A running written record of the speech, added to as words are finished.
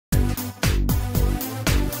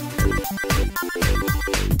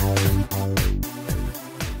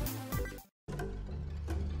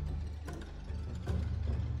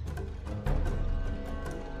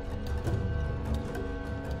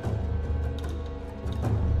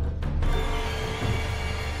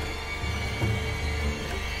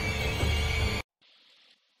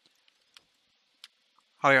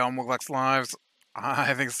Hi, on Wiglex Lives.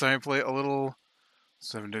 I think it's time to play a little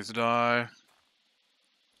 7 Days to Die.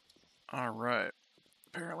 Alright.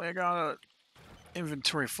 Apparently I got an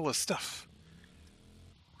inventory full of stuff.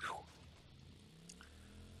 Whew.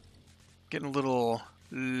 Getting a little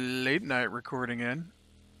late night recording in.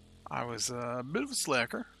 I was a bit of a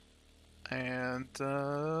slacker. And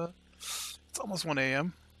it's almost 1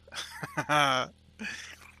 a.m.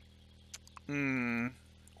 1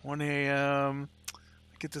 a.m.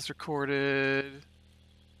 Get this recorded.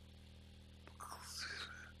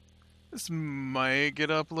 This might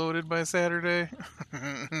get uploaded by Saturday.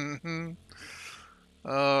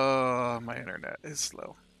 Oh, my internet is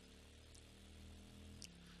slow.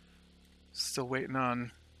 Still waiting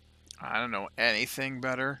on, I don't know, anything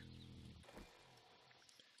better.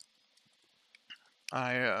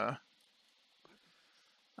 I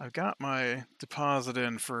I've got my deposit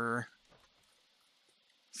in for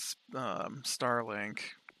Starlink,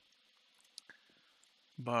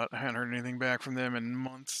 but I haven't heard anything back from them in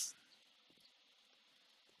months.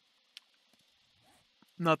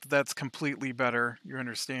 Not that that's completely better, you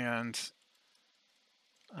understand,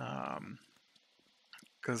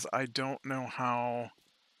 because I don't know how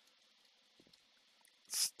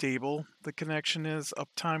stable the connection is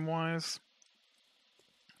uptime wise.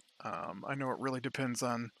 I know it really depends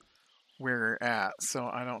on where you're at, so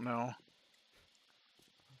I don't know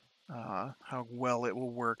how well it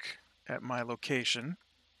will work at my location.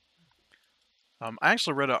 I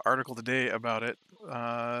actually read an article today about it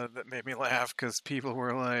that made me laugh because people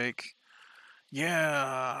were like,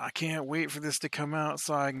 yeah, I can't wait for this to come out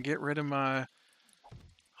so I can get rid of my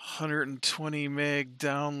 120 meg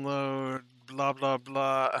download, blah, blah,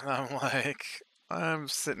 blah. And I'm like, I'm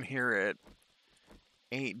sitting here at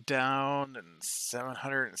 8 down and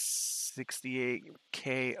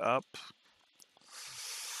 768K up.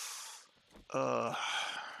 Uh,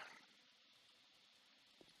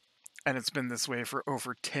 and it's been this way for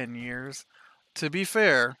over 10 years. To be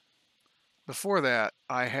fair, before that,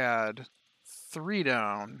 I had 3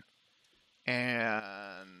 down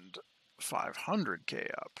and 500K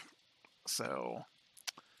up. So,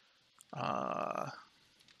 uh,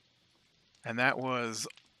 and that was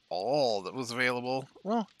all that was available.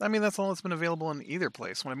 Well, I mean, that's all that's been available in either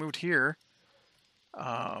place. When I moved here,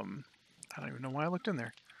 I don't even know why I looked in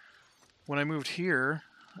there. When I moved here,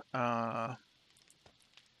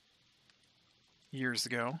 years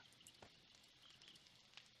ago,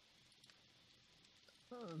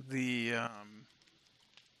 the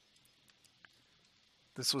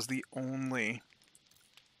this was the only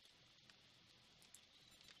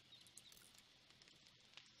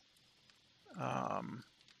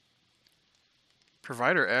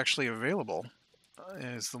provider actually available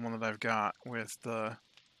is the one that I've got with the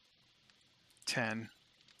 10.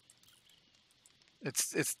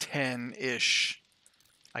 It's 10-ish.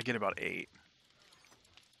 I get about 8.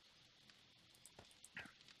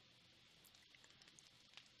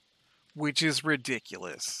 Which is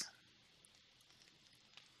ridiculous.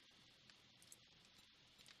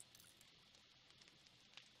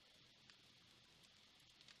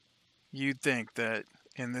 You'd think that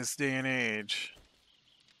in this day and age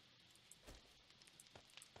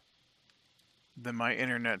that my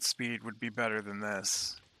internet speed would be better than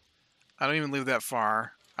this. I don't even live that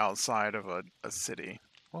far outside of a city.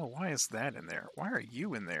 Whoa, why is that in there? Why are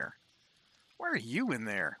you in there? Why are you in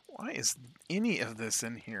there? Why is any of this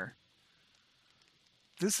in here?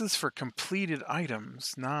 This is for completed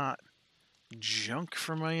items, not junk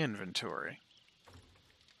for my inventory.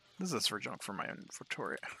 This is for junk for my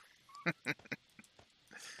inventory.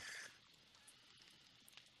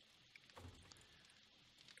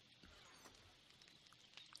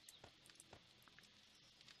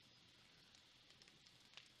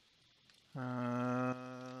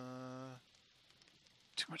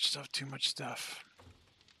 Too much stuff, too much stuff.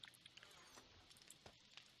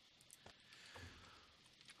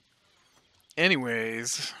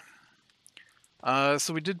 Anyways,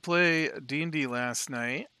 so we did play D&D last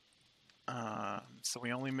night. So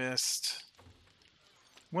we only missed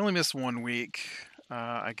 1 week,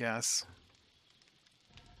 I guess.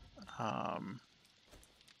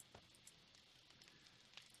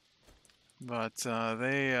 But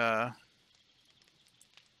they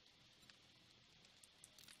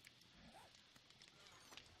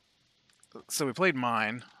so we played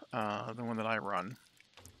mine, the one that I run,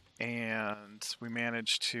 and we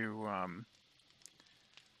managed to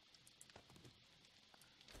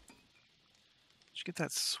did you get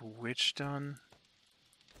that switch done?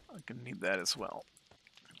 I'm gonna need that as well.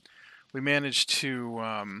 We managed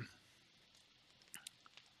to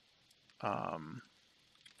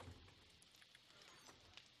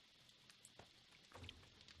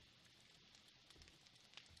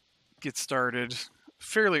get started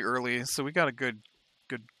fairly early, so we got a good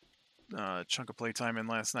chunk of playtime in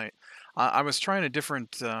last night. I was trying a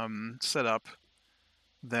different setup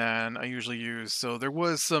than I usually use, so there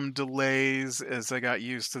was some delays as I got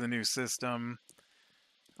used to the new system.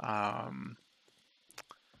 Um,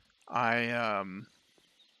 I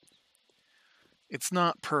it's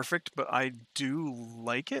not perfect, but I do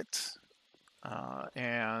like it,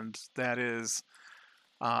 and that is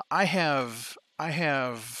I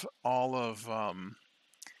have all of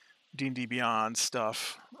D&D Beyond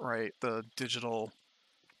stuff, right? The digital.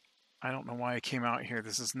 I don't know why I came out here.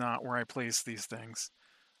 This is not where I place these things.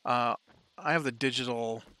 Uh, I have the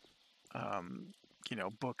digital, um,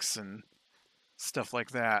 books and stuff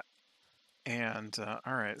like that. And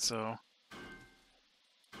all right, so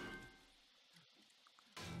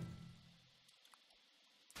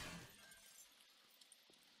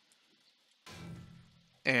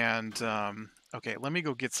okay, let me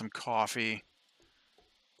go get some coffee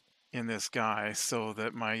in this guy so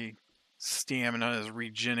that my stamina is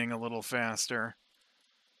regenning a little faster.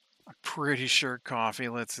 I'm pretty sure coffee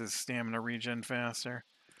lets his stamina regen faster.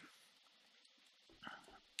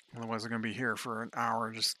 Otherwise, I'm going to be here for an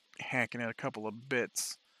hour just hacking at a couple of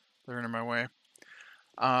bits that are in my way.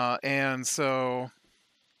 And so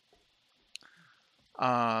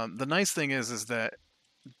the nice thing is that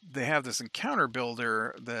they have this encounter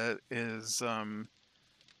builder that is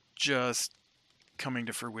just coming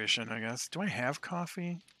to fruition, I guess. Do I have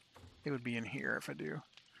coffee? It would be in here if I do.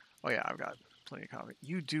 Oh yeah, I've got plenty of coffee.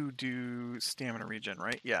 You do stamina regen,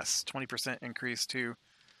 right? Yes, 20% increase to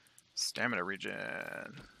stamina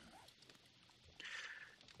regen.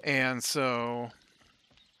 And so,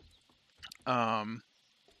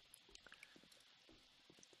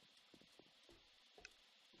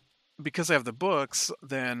 because I have the books,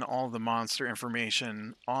 then all the monster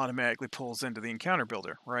information automatically pulls into the encounter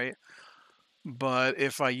builder, right? But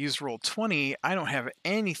if I use Roll20, I don't have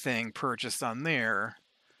anything purchased on there.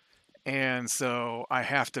 And so I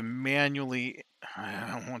have to manually,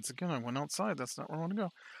 once again, I went outside. That's not where I want to go.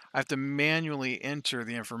 I have to manually enter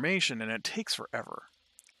the information, and it takes forever.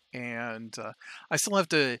 And I still have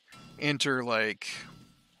to enter like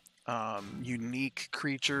unique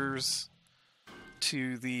creatures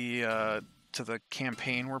to the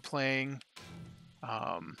campaign we're playing.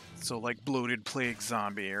 So like bloated plague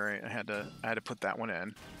zombie, right? I had to put that one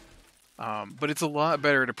in. But it's a lot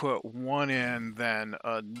better to put one in than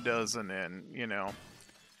a dozen in.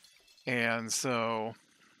 And so,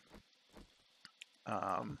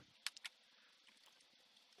 um,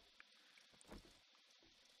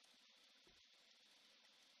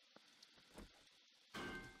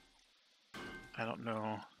 I don't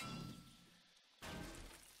know.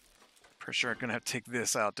 Pretty sure I'm gonna have to take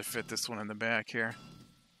this out to fit this one in the back here.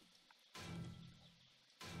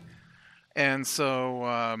 And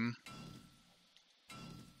so,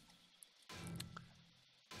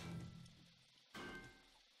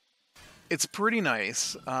 it's pretty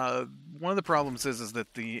nice. One of the problems is that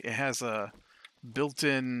it has a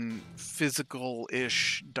built-in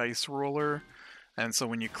physical-ish dice roller, and so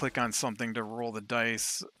when you click on something to roll the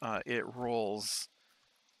dice, it rolls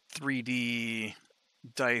 3D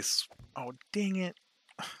dice. Oh, dang it.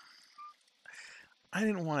 I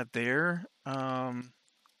didn't want it there.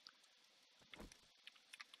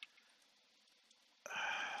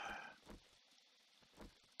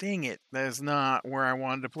 Dang it. That is not where I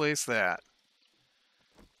wanted to place that.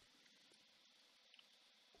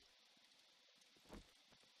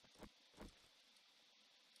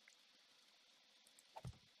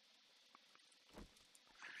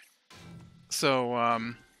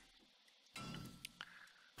 So,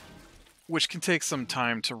 which can take some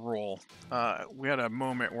time to roll. We had a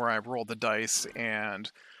moment where I rolled the dice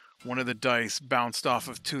and one of the dice bounced off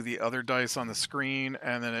of two of the other dice on the screen,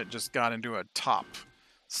 and then it just got into a top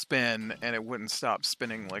spin, and it wouldn't stop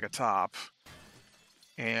spinning like a top.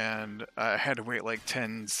 And I had to wait like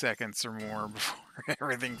 10 seconds or more before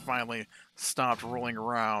everything finally stopped rolling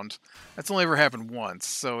around. That's only ever happened once,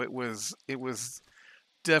 so it was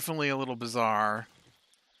definitely a little bizarre.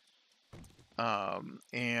 Okay.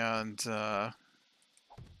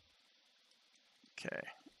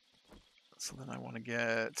 So then I want to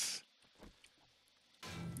get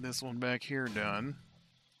this one back here done.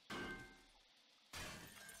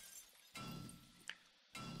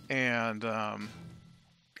 And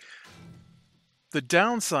the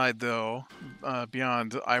downside, though,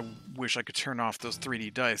 beyond I wish I could turn off those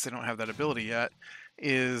 3D dice, I don't have that ability yet,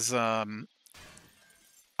 is I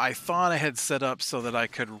thought I had set up so that I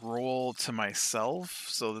could roll to myself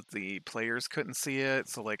so that the players couldn't see it.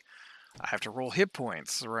 So, like, I have to roll hit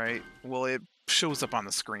points, right? Well, it shows up on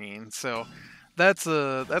the screen. So that's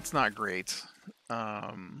not great.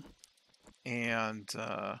 And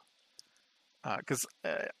because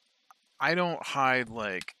I don't hide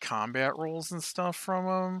like combat rules and stuff from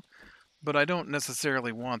them, but I don't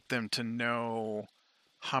necessarily want them to know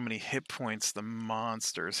how many hit points the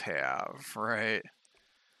monsters have, right?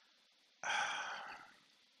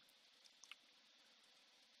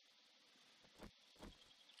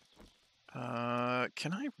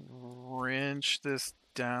 Can I wrench this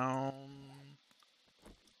down?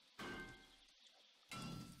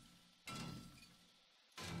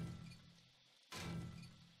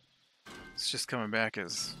 It's just coming back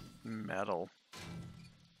as metal.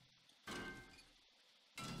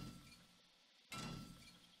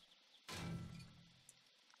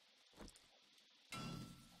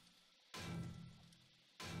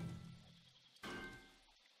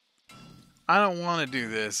 I don't want to do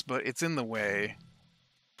this, but it's in the way.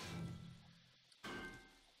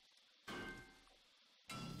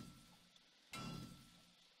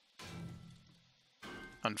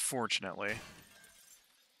 Unfortunately.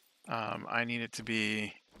 I need it to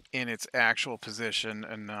be in its actual position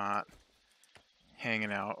and not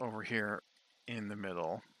hanging out over here in the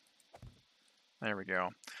middle. There we go.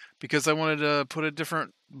 Because I wanted to put a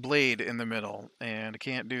different blade in the middle, and I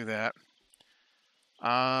can't do that. So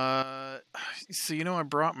I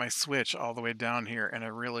brought my switch all the way down here, and I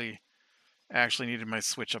really actually needed my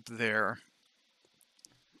switch up there.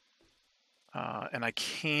 And I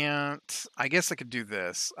can't... I guess I could do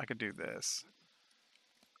this. I could do this.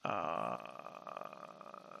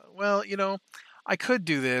 Well, I could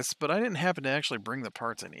do this, but I didn't happen to actually bring the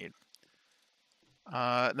parts I need.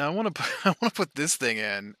 Now I want to I want to put this thing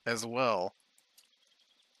in as well.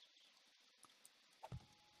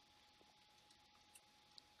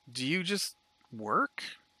 Do you just work?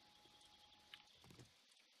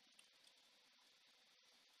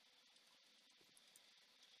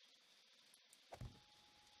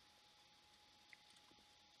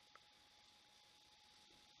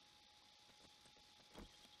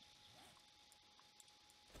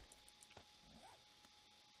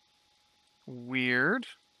 Weird.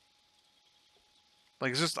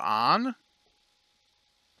 Like, it's just on?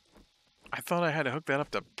 I thought I had to hook that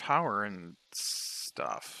up to power and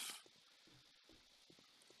stuff.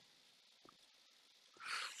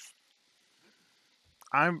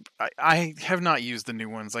 I have not used the new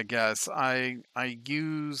ones, I guess. I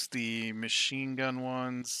used the machine gun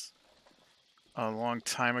ones a long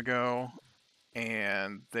time ago,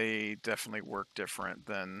 and they definitely work different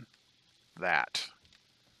than that.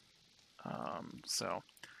 So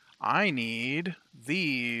I need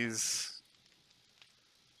these.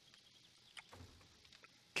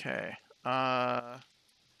 Okay.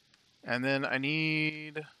 And then I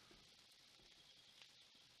need...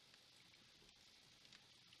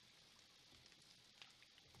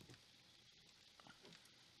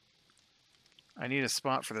 I need a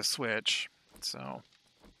spot for the switch. So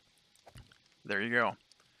there you go.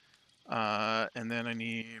 And then I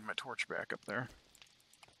need my torch back up there.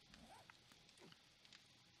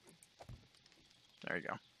 There you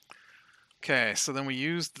go. Okay, so then we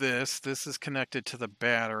use this. This is connected to the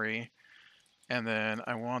battery. And then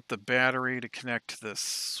I want the battery to connect to the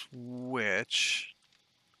switch.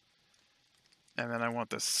 And then I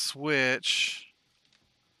want the switch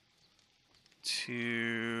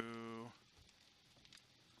to...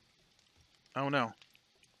 Oh no.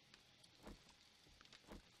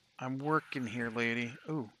 I'm working here, lady.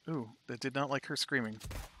 Ooh, that did not like her screaming.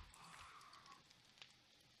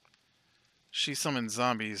 She summoned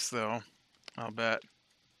zombies, though. I'll bet.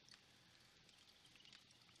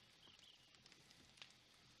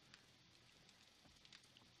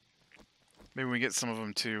 Maybe we get some of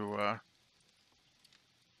them to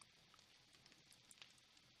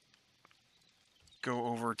go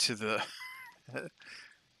over to the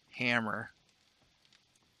hammer.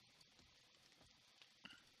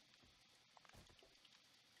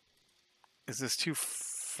 Is this too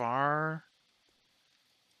far?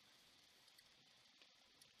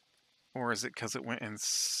 Or is it because it went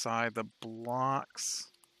inside the blocks?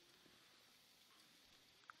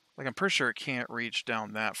 Like, I'm pretty sure it can't reach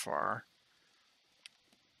down that far.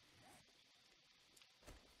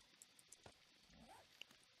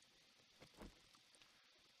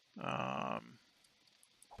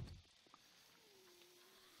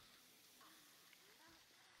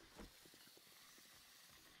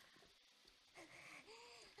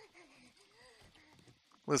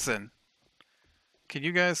 Listen, can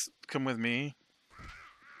you guys come with me?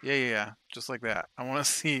 Yeah, just like that. I want to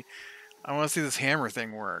see this hammer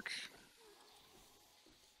thing work.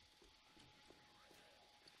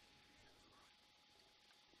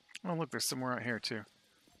 Oh, look, there's some more out here, too.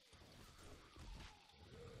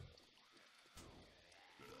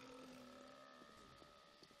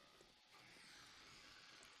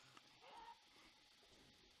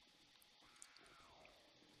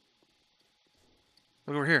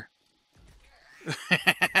 Look over here.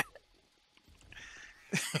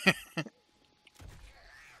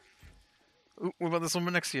 Ooh, what about this one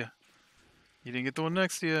next to you? You didn't get the one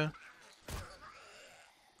next to you.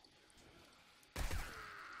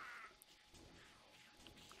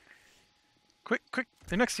 Quick, quick,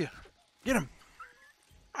 they're next to you. Get them.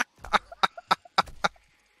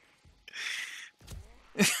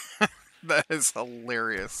 That is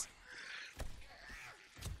hilarious.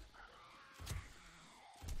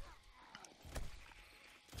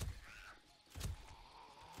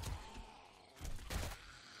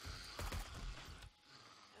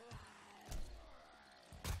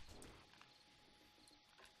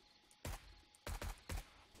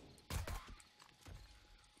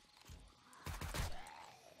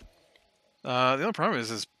 The only problem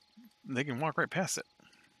is they can walk right past it.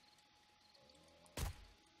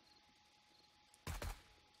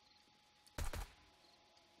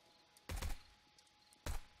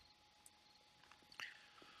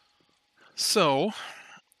 So,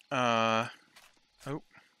 oh,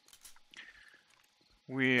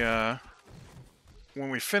 when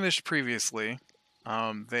we finished previously,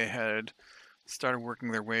 they had started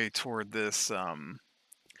working their way toward this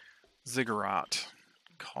ziggurat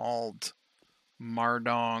called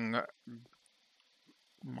Mardong.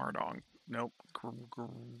 Nope.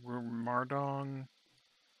 Mardong.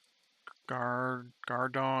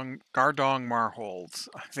 Gardong Marhold,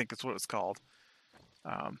 I think it's what it's called.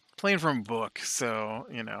 Playing from a book, so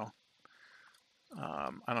I don't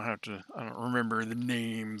remember the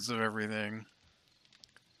names of everything.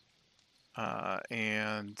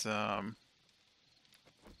 And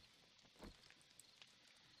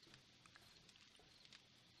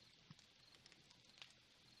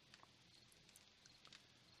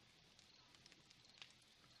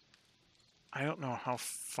I don't know how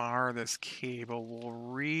far this cable will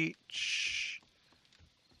reach.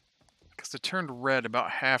 Because it turned red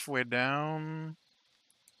about halfway down.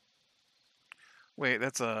 Wait,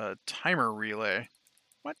 that's a timer relay.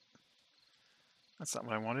 What? That's not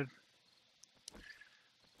what I wanted.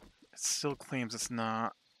 It still claims it's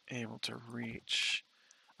not able to reach.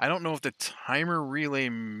 I don't know if the timer relay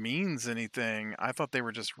means anything. I thought they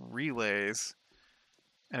were just relays.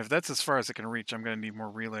 And if that's as far as it can reach, I'm going to need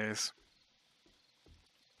more relays.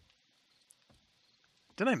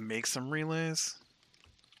 Did I make some relays?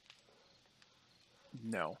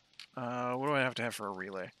 No. What do I have to have for a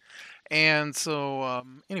relay? And so,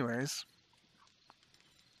 anyways.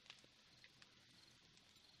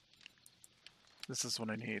 This is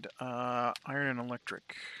what I need. Iron and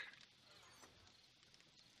electric.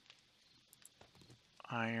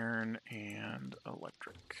 Iron and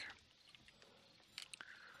electric.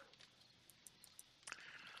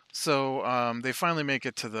 So, they finally make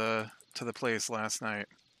it to the place last night.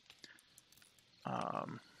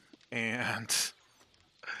 And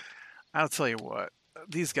I'll tell you what,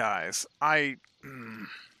 these guys, I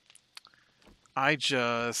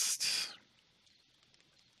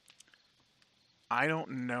don't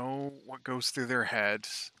know what goes through their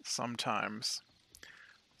heads sometimes.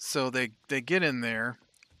 So they get in there,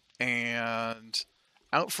 and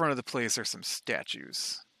out front of the place are some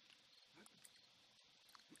statues.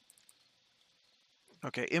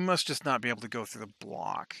 Okay, it must just not be able to go through the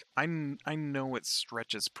block. I know it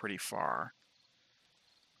stretches pretty far.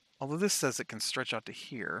 Although this says it can stretch out to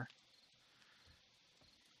here.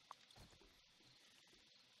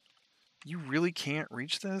 You really can't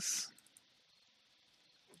reach this?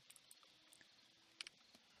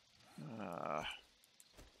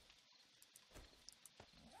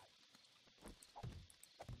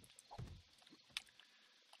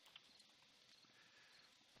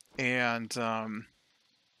 And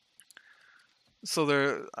so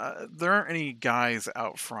there aren't any guys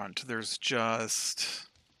out front. There's just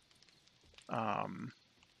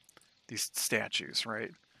these statues,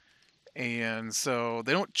 right? And so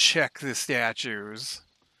they don't check the statues,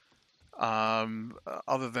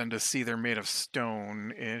 other than to see they're made of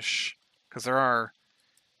stone-ish, because there are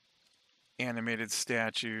animated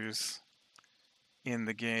statues in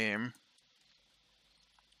the game.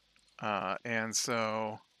 And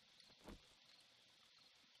so...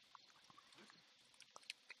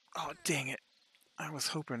 Oh, dang it. I was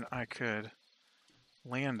hoping I could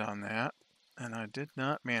land on that, and I did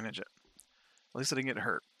not manage it. At least I didn't get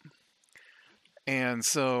hurt. And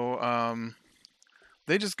so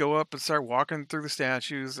they just go up and start walking through the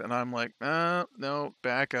statues, and I'm like, no,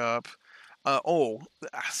 back up.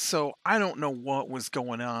 So I don't know what was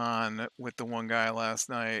going on with the one guy last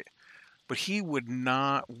night, but he would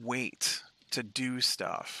not wait to do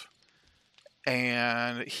stuff.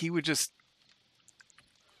 And he would just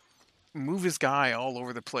move his guy all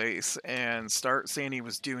over the place and start saying he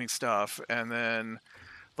was doing stuff, and then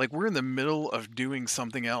like we're in the middle of doing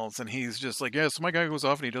something else and he's just like, yeah, so my guy goes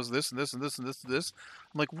off and he does this and this and this and this and this.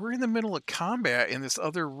 I'm like, we're in the middle of combat in this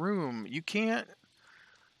other room. You can't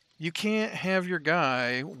have your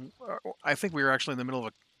guy. I think we were actually in the middle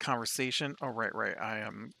of a conversation. Oh, right. I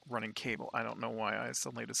am running cable. I don't know why I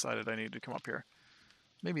suddenly decided I needed to come up here.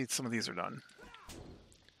 Maybe some of these are done.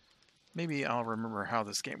 Maybe I'll remember how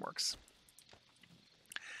this game works.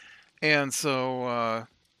 And so,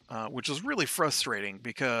 which was really frustrating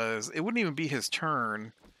because it wouldn't even be his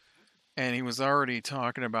turn, and he was already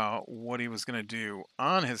talking about what he was going to do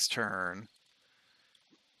on his turn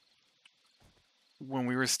when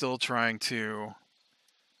we were still trying to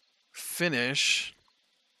finish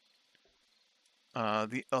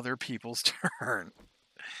the other people's turn.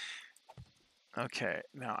 Okay,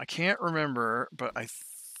 now I can't remember, but I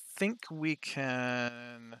think we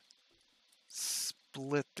can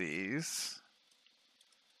split these.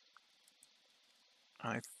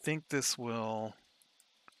 I think this will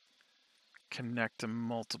connect to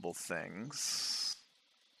multiple things.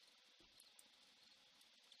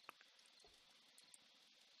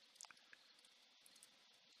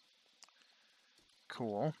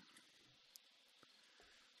 Cool.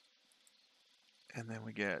 And then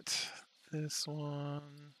we get this one.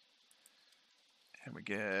 And we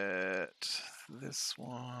get this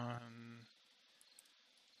one.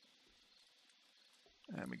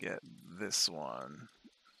 And we get this one.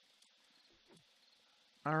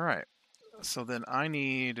 All right. So then I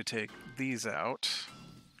need to take these out.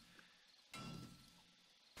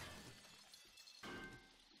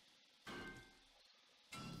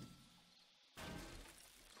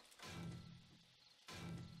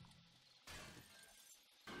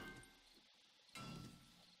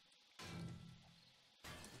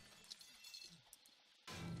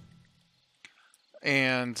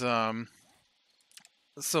 And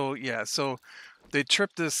so yeah, so they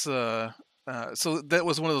tripped this. So that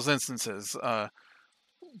was one of those instances.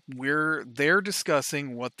 They're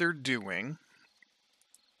discussing what they're doing,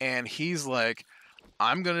 and he's like,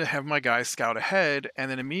 "I'm gonna have my guy scout ahead,"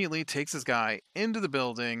 and then immediately takes his guy into the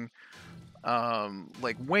building,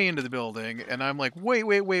 like way into the building, and I'm like, "Wait,"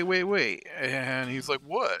 and he's like,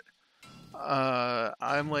 "What?"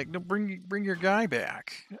 I'm like, "No, bring your guy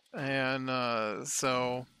back," and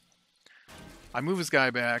so I move his guy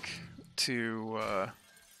back to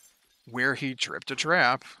where he tripped a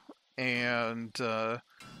trap, and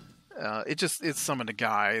it summoned a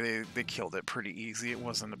guy. They killed it pretty easy. It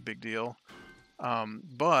wasn't a big deal.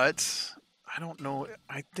 But I don't know.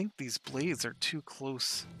 I think these blades are too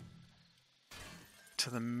close to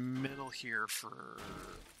the middle here for.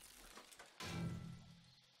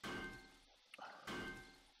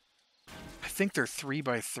 I think they're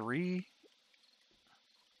 3x3.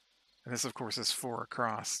 And this, of course, is 4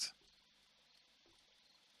 across.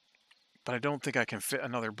 But I don't think I can fit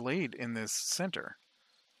another blade in this center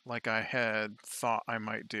like I had thought I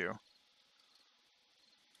might do.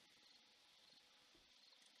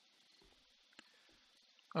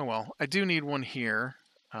 Oh well, I do need one here,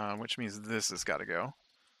 which means this has got to go.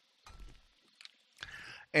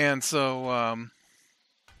 And so,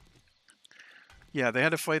 yeah, they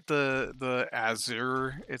had to fight the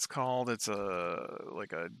Azure, it's called. It's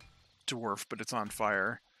like a dwarf, but it's on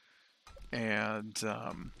fire. And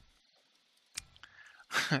so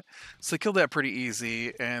they killed that pretty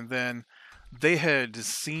easy. And then they had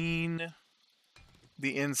seen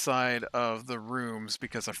the inside of the rooms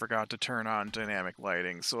because I forgot to turn on dynamic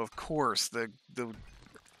lighting. So of course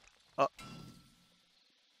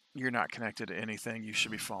you're not connected to anything. You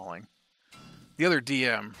should be falling. The other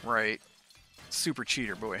DM, right? Super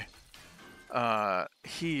cheater boy.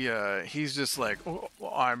 He's just like, oh,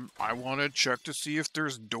 well, I want to check to see if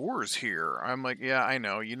there's doors here. I'm like, yeah, I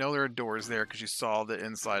know. You know there are doors there because you saw the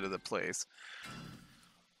inside of the place.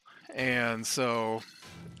 And so,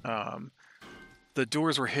 the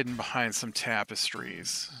doors were hidden behind some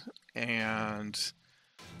tapestries, and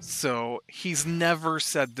so he's never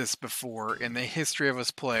said this before in the history of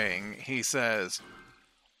us playing. He says,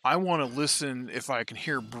 I want to listen if I can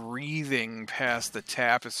hear breathing past the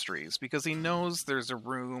tapestries, because he knows there's a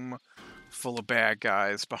room full of bad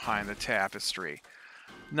guys behind the tapestry.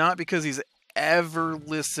 Not because he's ever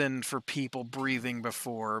listened for people breathing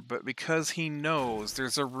before, but because he knows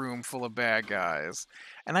there's a room full of bad guys.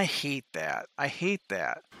 And I hate that. I hate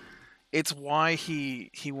that. It's why he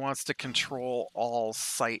wants to control all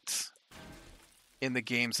sight in the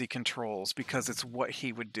games he controls, because it's what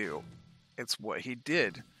he would do. It's what he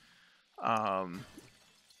did. Um,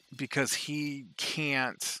 because he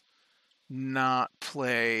can't not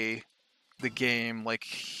play the game like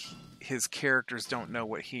his characters don't know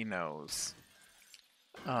what he knows.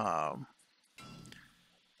 Um,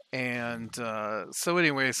 and so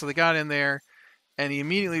anyway, so they got in there, and he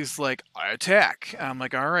immediately was like, "I attack." I'm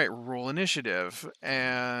like, "All right, roll initiative,"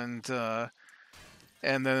 and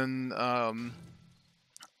then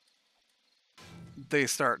they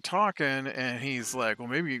start talking, and he's like, "Well,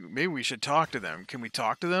 maybe we should talk to them. Can we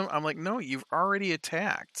talk to them?" I'm like, "No, you've already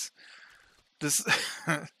attacked. This."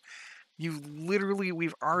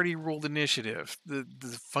 We've already rolled initiative. The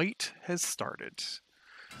fight has started.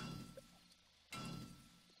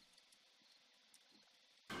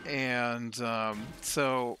 And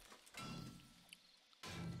so,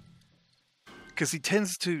 because he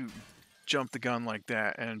tends to jump the gun like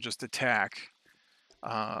that and just attack.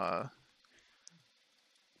 Uh,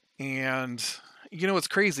 and you know what's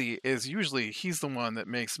crazy is usually he's the one that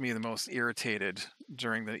makes me the most irritated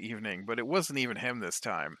during the evening, but it wasn't even him this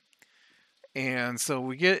time. And so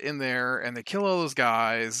we get in there and they kill all those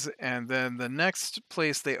guys, and then the next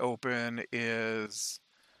place they open is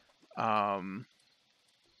um,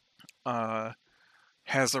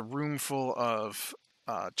 has a room full of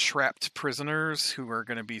trapped prisoners who are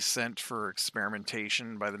going to be sent for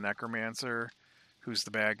experimentation by the necromancer, who's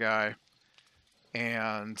the bad guy.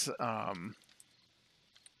 And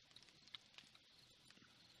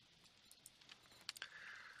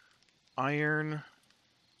iron,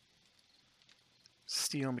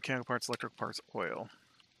 steel, mechanical parts, electric parts, oil.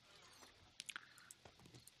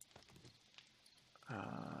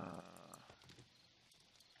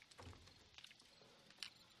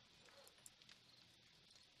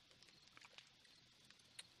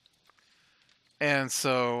 And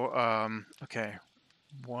so, okay,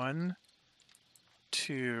 1,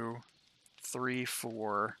 2, 3,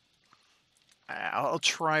 4. I'll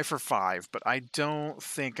try for 5, but I don't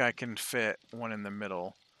think I can fit one in the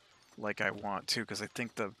middle like I want to, because I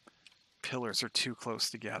think the pillars are too close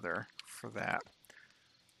together for that.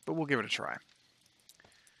 But we'll give it a try.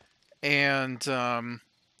 And so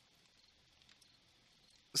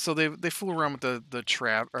they fool around with the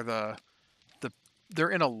trap, or the they're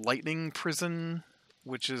in a lightning prison,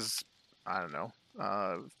 which is, I don't know,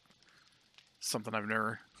 something I've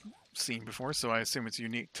never seen before, so I assume it's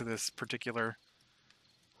unique to this particular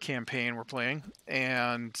campaign we're playing.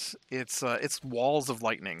 And it's walls of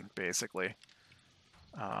lightning, basically.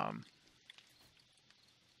 Um,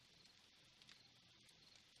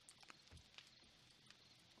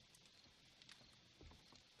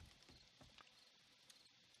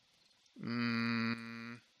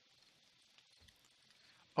 mm,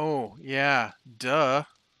 oh yeah, duh.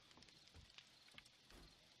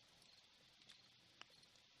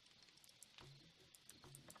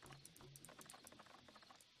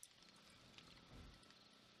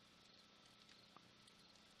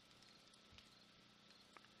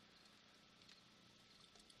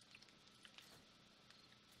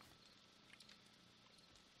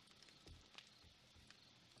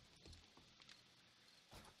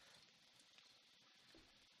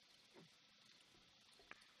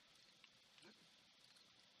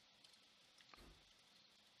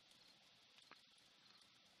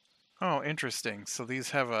 Oh, interesting. So these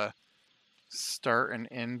have a start and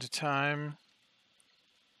end time.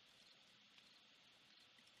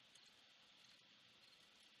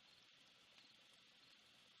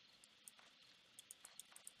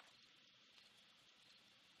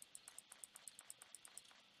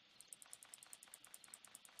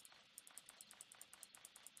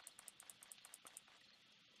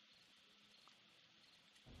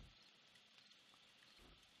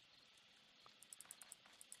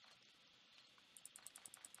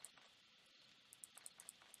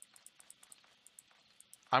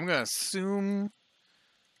 I'm gonna assume.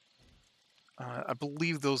 I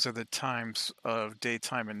believe those are the times of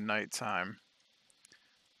daytime and nighttime.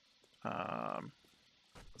 Um,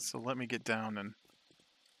 so let me get down and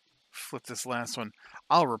flip this last one.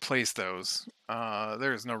 I'll replace those.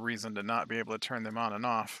 There's no reason to not be able to turn them on and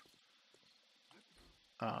off.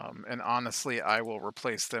 And honestly, I will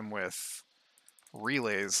replace them with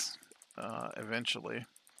relays eventually.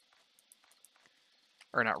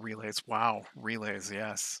 Or not relays. Wow, relays,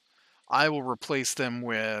 yes. I will replace them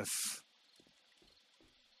with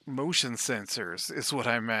motion sensors is what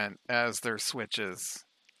I meant as their switches,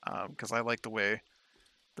 because I like the way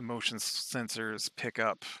the motion sensors pick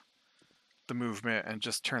up the movement and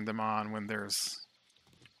just turn them on when there's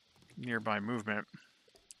nearby movement.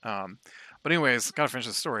 Um, but anyways, gotta finish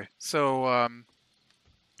the story. So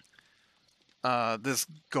this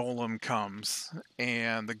golem comes,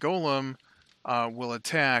 and the golem will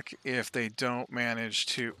attack if they don't manage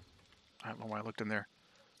to. I don't know why I looked in there.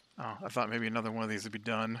 Oh, I thought maybe another one of these would be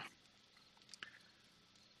done.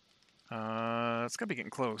 It's gotta be getting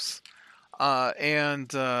close.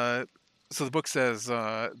 So the book says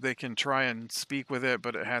they can try and speak with it,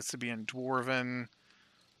 but it has to be in Dwarven.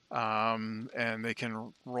 And they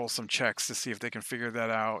can roll some checks to see if they can figure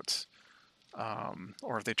that out.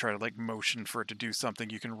 Or if they try to like motion for it to do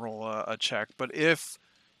something, you can roll a check. But if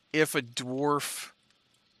a dwarf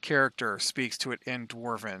character speaks to it in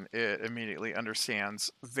Dwarven, it immediately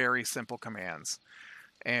understands very simple commands.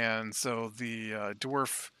 And so the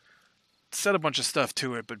dwarf said a bunch of stuff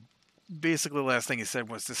to it, but basically the last thing he said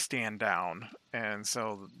was to stand down. And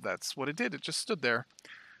so that's what it did. It just stood there.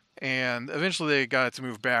 And eventually they got it to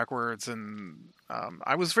move backwards, and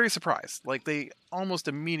I was very surprised. Like, they almost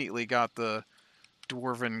immediately got the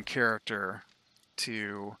dwarven character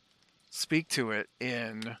to speak to it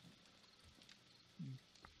in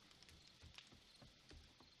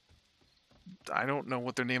I don't know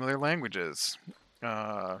what their name of their language is.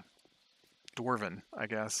 Dwarven, I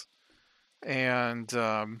guess. And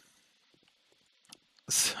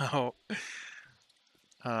so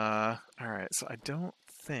alright, so I don't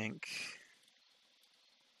think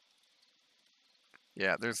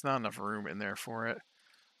yeah, there's not enough room in there for it.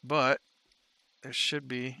 But there should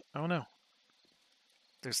be. Oh no.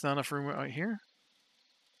 There's not enough room out here?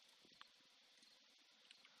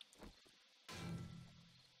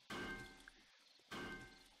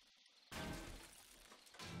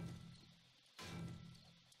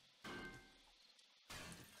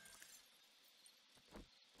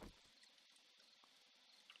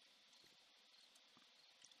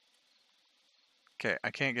 Okay,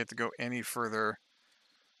 I can't get to go any further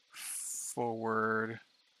forward.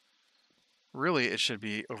 Really, it should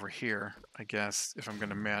be over here, I guess, if I'm going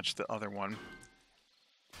to match the other one.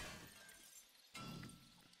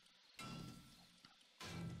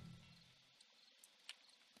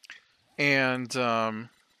 And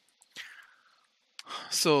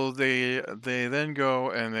so they then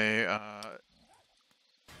go and they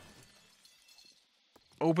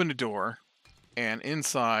open a door, and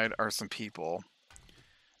inside are some people.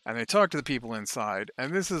 And they talk to the people inside,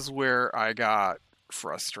 and this is where I got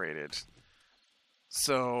frustrated.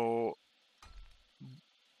 So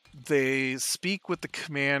they speak with the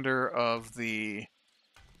commander of the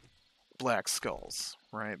Black Skulls,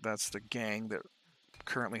 right? That's the gang that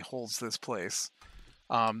currently holds this place.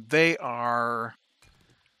 They are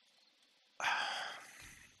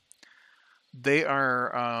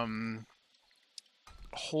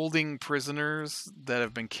holding prisoners that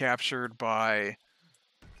have been captured by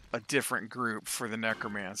a different group for the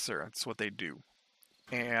Necromancer. That's what they do.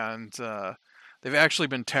 And they've actually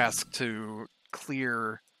been tasked to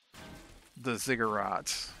clear the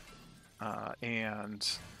ziggurat and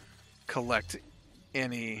collect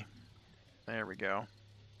any. There we go.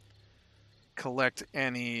 Collect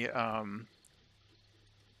any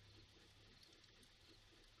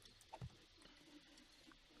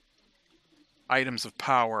items of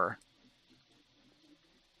power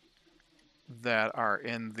that are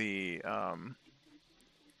in the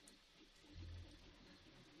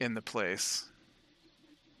place.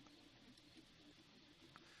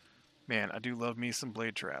 Man, I do love me some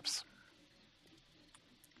blade traps.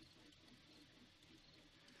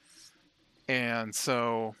 And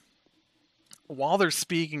so while they're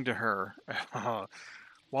speaking to her,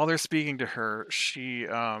 she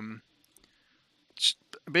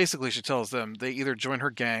basically she tells them they either join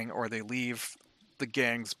her gang or they leave the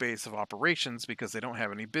gang's base of operations because they don't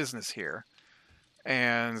have any business here.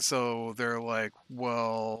 And so they're like,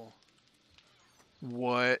 well,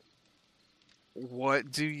 what does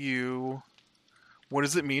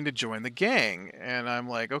it mean to join the gang? And I'm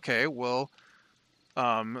like, okay, well,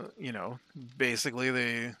 basically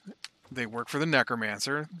they work for the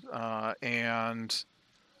Necromancer, and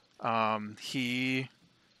he,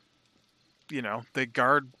 they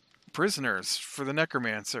guard prisoners for the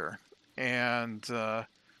Necromancer. And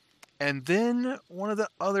then one of the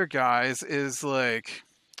other guys is like,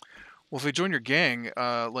 well, if I join your gang,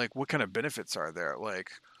 like, what kind of benefits are there?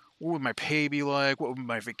 Like, what would my pay be like? What would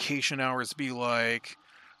my vacation hours be like?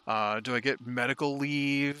 Do I get medical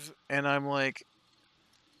leave? And I'm like,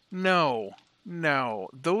 no. No,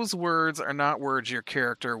 those words are not words your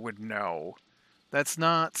character would know. That's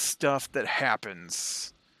not stuff that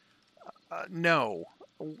happens. No.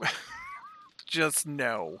 Just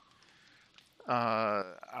no.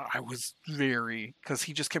 I was very, because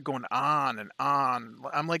he just kept going on and on.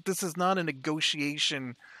 I'm like, this is not a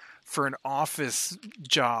negotiation for an office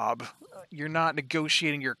job. You're not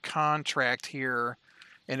negotiating your contract here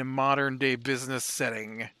in a modern day business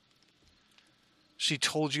setting. She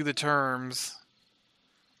told you the terms.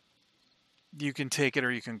 You can take it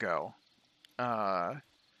or you can go. Uh,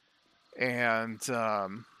 and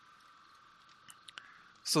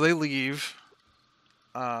So they leave,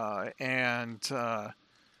 and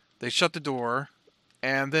they shut the door,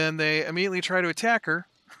 and then they immediately try to attack her.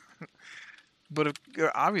 But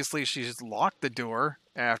obviously, she's locked the door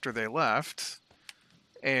after they left,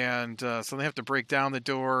 and so they have to break down the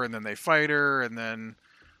door, and then they fight her, and then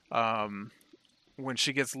um, when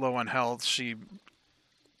she gets low on health, she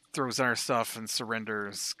throws on her stuff and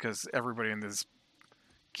surrenders because everybody in this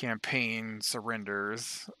campaign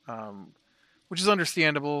surrenders, which is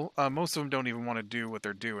understandable. Most of them don't even want to do what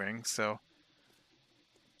they're doing, so.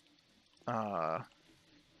 Uh,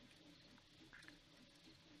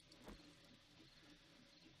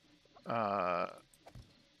 uh,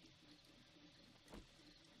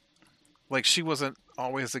 like she wasn't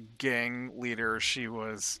always a gang leader; she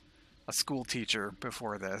was a school teacher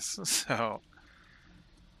before this. So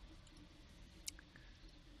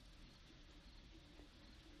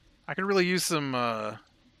I could really use some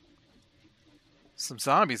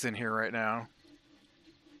zombies in here right now.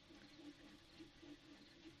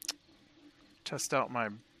 Test out my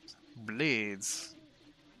blades.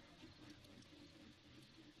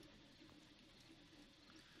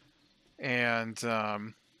 And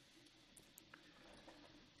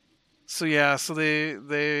so yeah, so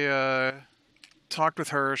they talked with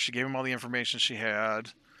her. She gave them all the information she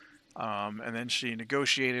had, and then she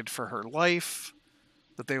negotiated for her life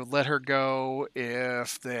that they would let her go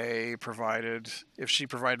if she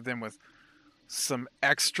provided them with some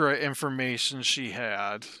extra information she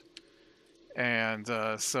had. And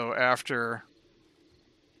so after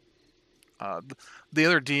the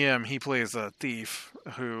other DM, he plays a thief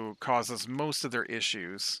who causes most of their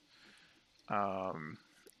issues. Um,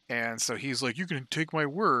 and so he's like, "You can take my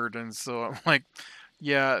word." And so I'm like,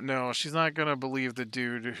 "Yeah, no, she's not gonna believe the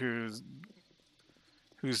dude who's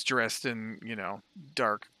dressed in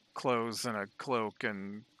dark clothes and a cloak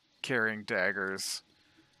and carrying daggers.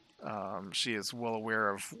 She is well aware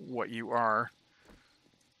of what you are.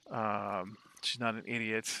 She's not an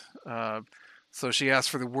idiot." So she asked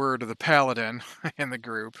for the word of the paladin in the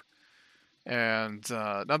group. And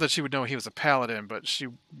not that she would know he was a paladin, but she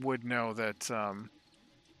would know that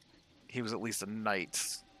he was at least a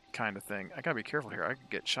knight kind of thing. I gotta be careful here. I could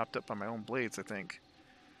get chopped up by my own blades, I think.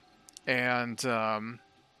 And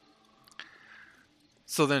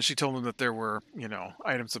so then she told him that there were,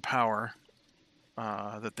 items of power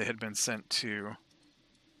that they had been sent to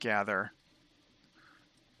gather.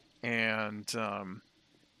 And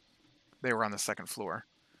they were on the second floor.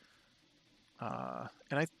 And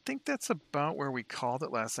I think that's about where we called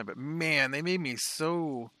it last time. But man, they made me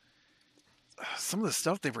so. Some of the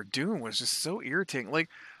stuff they were doing was just so irritating. Like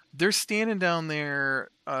they're standing down there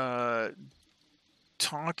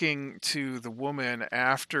talking to the woman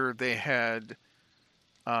after they had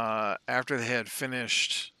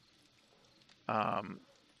finished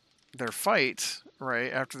their fight,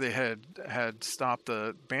 right? After they had stopped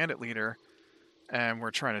the bandit leader and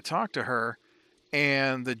were trying to talk to her.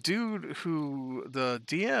 And the dude the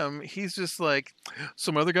DM, he's just like,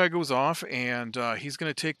 some other guy goes off and he's going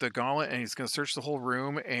to take the gauntlet and he's going to search the whole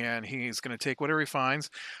room and he's going to take whatever he finds.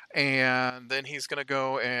 And then he's going to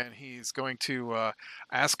go and he's going to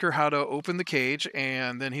ask her how to open the cage.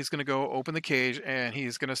 And then he's going to go open the cage and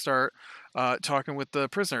he's going to start talking with the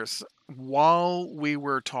prisoners. While we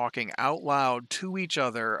were talking out loud to each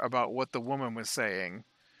other about what the woman was saying.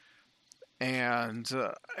 And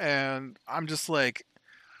I'm just like,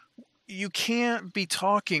 you can't be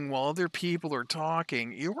talking while other people are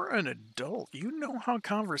talking. You're an adult. You know how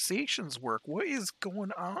conversations work. What is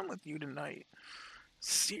going on with you tonight?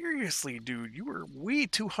 Seriously, dude, you were way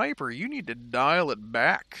too hyper. You need to dial it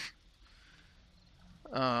back.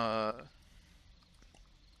 I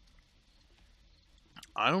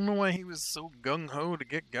don't know why he was so gung ho to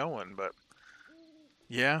get going, but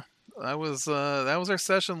yeah, that was our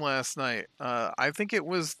session last night. I think it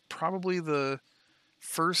was probably the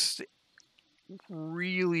first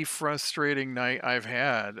really frustrating night I've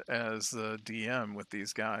had as the DM with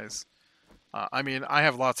these guys. I mean, I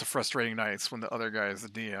have lots of frustrating nights when the other guy is the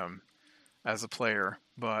DM as a player,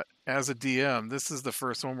 but as a DM, this is the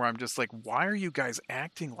first one where I'm just like, why are you guys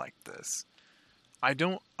acting like this? I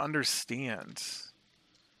don't understand.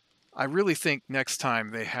 I really think next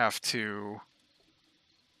time they have to.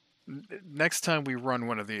 Next time we run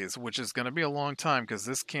one of these, which is going to be a long time because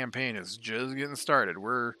this campaign is just getting started.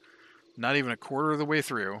 We're not even a quarter of the way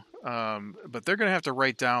through. But they're going to have to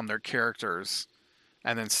write down their characters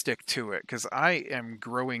and then stick to it because I am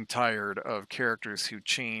growing tired of characters who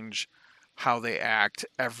change how they act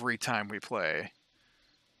every time we play.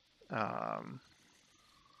 Um,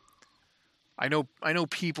 I know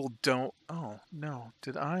people don't. Oh no,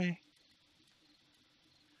 did I?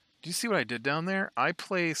 Do you see what I did down there? I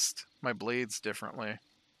placed my blades differently.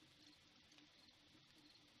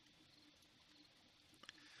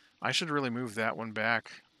 I should really move that one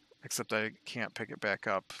back, except I can't pick it back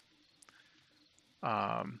up.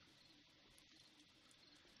 Um,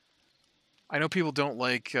 I know people don't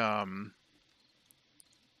like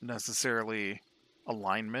necessarily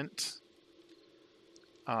alignment,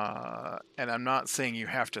 and I'm not saying you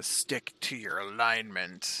have to stick to your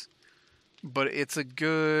alignment, but it's a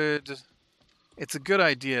good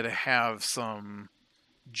idea to have some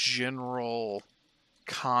general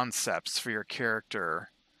concepts for your character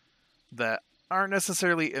that aren't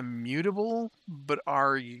necessarily immutable, but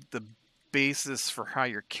are the basis for how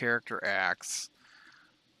your character acts,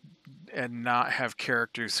 and not have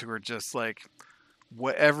characters who are just like,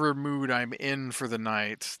 whatever mood I'm in for the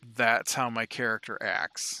night, that's how my character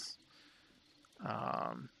acts.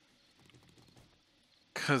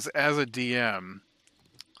 Because as a DM,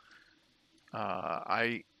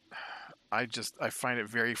 I I find it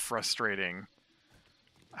very frustrating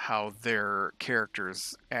how their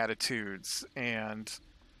characters' attitudes and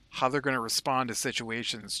how they're going to respond to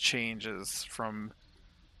situations changes from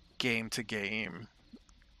game to game,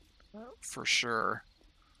 for sure.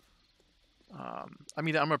 I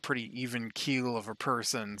mean, I'm a pretty even keel of a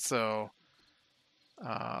person, so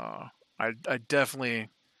I definitely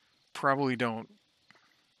probably don't.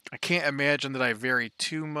 I can't imagine that I vary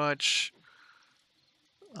too much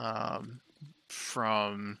um,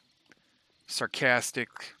 from sarcastic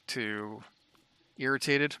to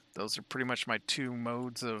irritated. Those are pretty much my two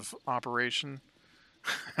modes of operation.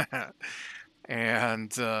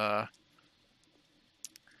 And I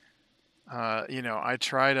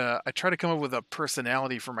try to come up with a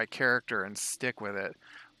personality for my character and stick with it,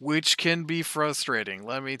 which can be frustrating.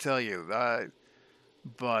 Let me tell you.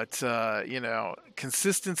 But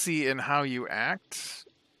consistency in how you act.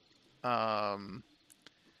 Um,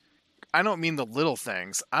 I don't mean the little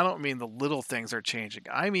things. I don't mean the little things are changing.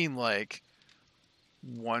 I mean like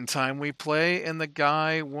one time we play and the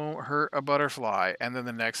guy won't hurt a butterfly, and then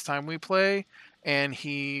the next time we play and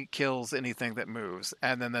he kills anything that moves,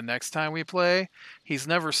 and then the next time we play he's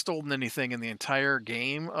never stolen anything in the entire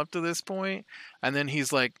game up to this point, and then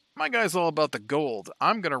he's like, my guy's all about the gold,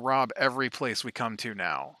 I'm gonna rob every place we come to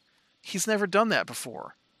now. He's never done that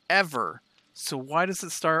before, ever. So why does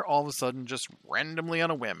it start all of a sudden just randomly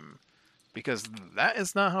on a whim? Because that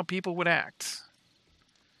is not how people would act.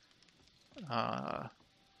 uh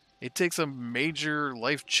It takes a major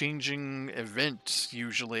life-changing event,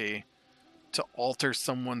 usually, to alter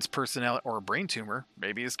someone's personality, or a brain tumor.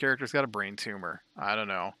 Maybe his character's got a brain tumor. I don't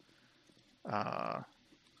know. Uh,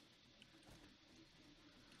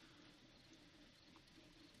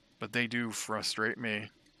 but they do frustrate me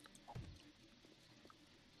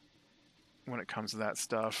when it comes to that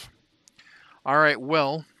stuff. All right,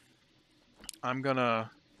 well, I'm gonna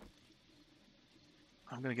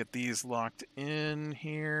get these locked in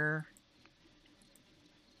here.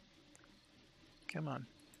 Come on.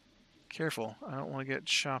 Careful. I don't want to get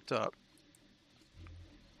chopped up.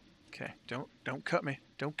 Okay, don't cut me.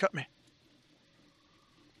 Don't cut me.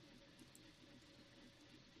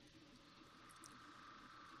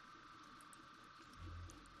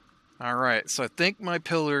 All right, so I think my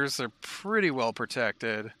pillars are pretty well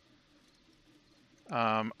protected.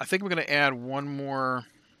 I think we're going to add one more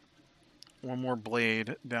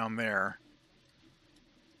blade down there,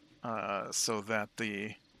 so that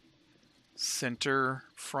the center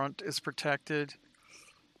front is protected.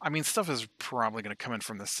 I mean, stuff is probably going to come in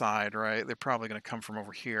from the side, right? They're probably going to come from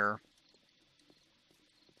over here.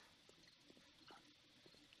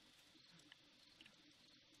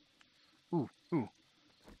 Ooh, ooh.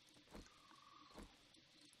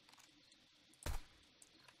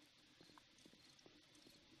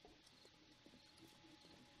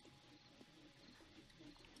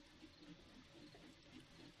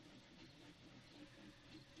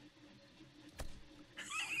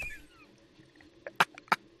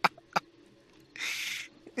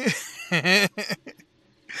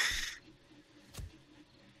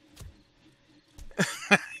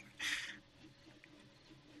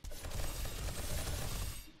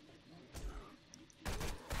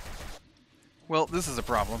 Well, this is a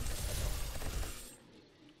problem.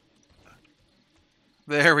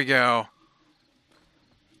 There we go.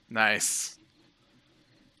 Nice.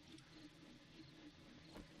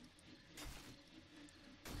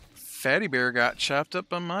 Fatty Bear got chopped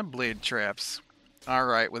up on my blade traps.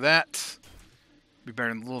 Alright, with that, be better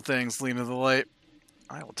than the little things leading to the light.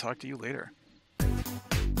 I will talk to you later.